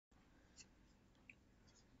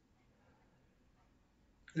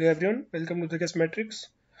Hello everyone, welcome to the CrispMetrics.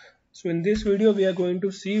 So in this video we are going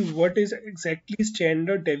to see what is exactly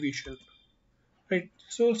standard deviation. Right.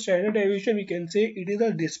 So standard deviation, we can say it is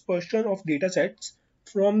a dispersion of data sets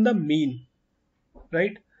from the mean.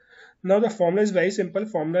 Right. Now the formula is very simple.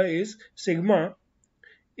 Formula is sigma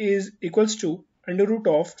is equals to under root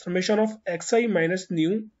of summation of xi minus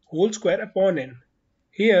nu whole square upon n.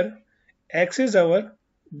 Here x is our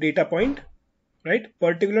data point, right?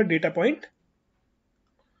 Particular data point,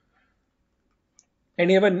 and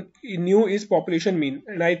here new is population mean,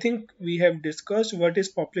 and I think we have discussed what is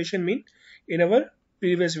population mean in our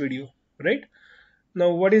previous video, right? Now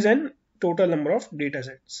what is an total number of data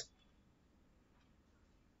sets?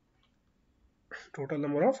 Total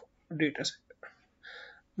number of data set.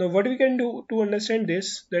 Now what we can do to understand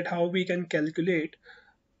this, that how we can calculate,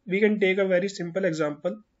 we can take a very simple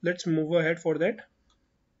example. Let's move ahead for that.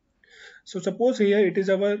 So suppose here it is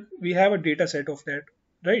our, we have a data set of that,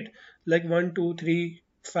 right? Like 1 2 3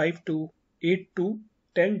 5 2 8 2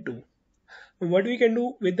 10 2. What we can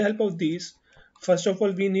do with the help of these, first of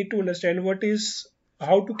all we need to understand what is,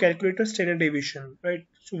 how to calculate a standard deviation, right?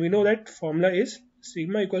 So we know that formula is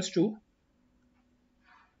sigma equals to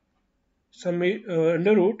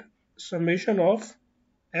under root summation of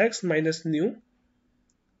x minus nu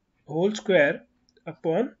whole square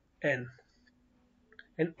upon n,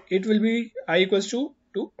 and it will be I equals to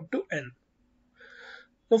 2 up to n.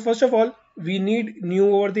 So first of all we need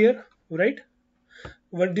nu over there, right?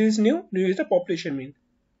 What is new? New is the population mean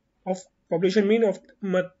of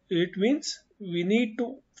it means we need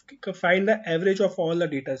to find the average of all the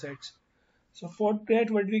data sets. So for that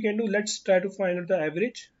what we can do, let's try to find out the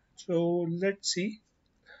average. So let's see,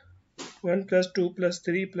 1 plus 2 plus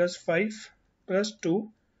 3 plus 5 plus 2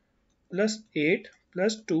 plus 8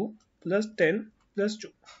 plus 2 plus 10 plus 2.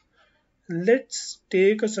 Let's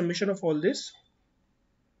take a summation of all this.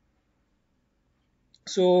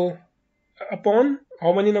 So upon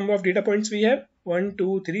how many number of data points we have? 1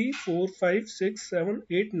 2 3 4 5 6 7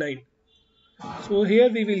 8 9. So here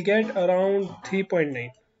we will get around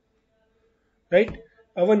 3.9, right?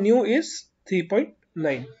 Our new is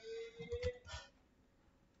 3.9.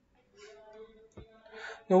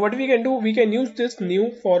 Now what we can do, we can use this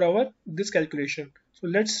new for our this calculation. So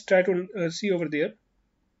let's try to see over there.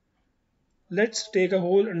 Let's take a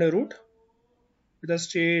whole under root with a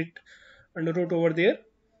straight under root over there.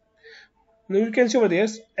 Now you can see over there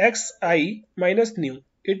xi minus new.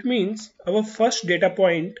 It means our first data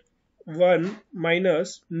point 1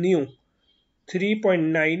 minus new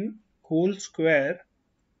 3.9 whole square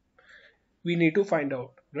we need to find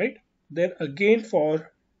out, right? Then again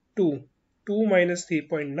for 2 minus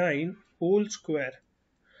 3.9 whole square.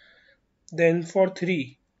 Then for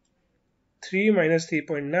 3 minus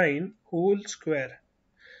 3.9 whole square.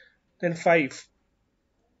 Then 5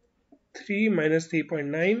 3 minus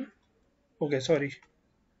 3.9, okay, sorry,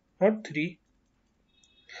 not 3,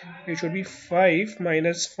 it should be 5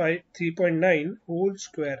 minus 3.9 whole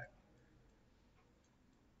square.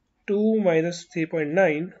 2 minus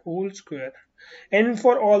 3.9 whole square, and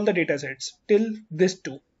for all the data sets till this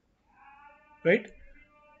 2, right?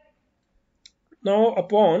 Now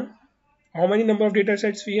upon how many number of data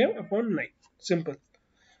sets we have? Upon 9. Simple.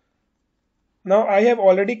 Now I have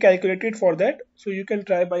already calculated for that, so you can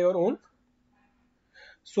try by your own.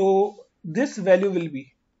 So this value will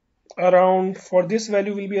be around, for this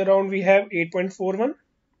value will be around, we have 8.41,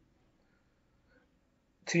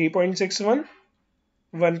 3.61,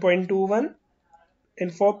 1.21,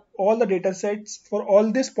 and for all the data sets for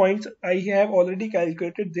all these points I have already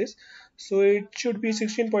calculated this, so it should be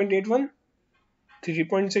 16.81,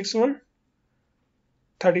 3.61,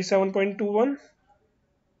 37.21,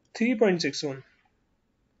 3.61,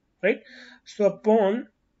 right? So upon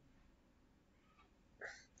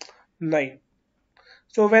 9.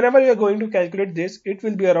 So whenever you are going to calculate this, it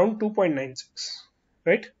will be around 2.96,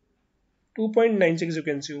 right? 2.96 you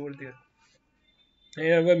can see over there,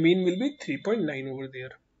 and our mean will be 3.9 over there.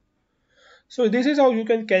 So this is how you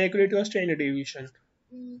can calculate your standard deviation.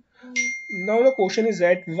 Now the question is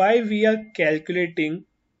that why we are calculating,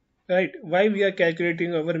 right? Why we are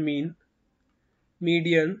calculating our mean,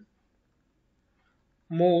 median,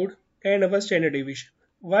 mode, and our standard deviation?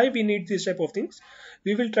 Why we need this type of things?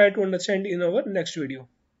 We will try to understand in our next video.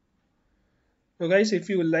 So guys, if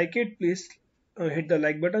you like it, please hit the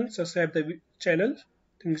like button, subscribe the channel.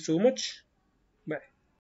 Thank you so much.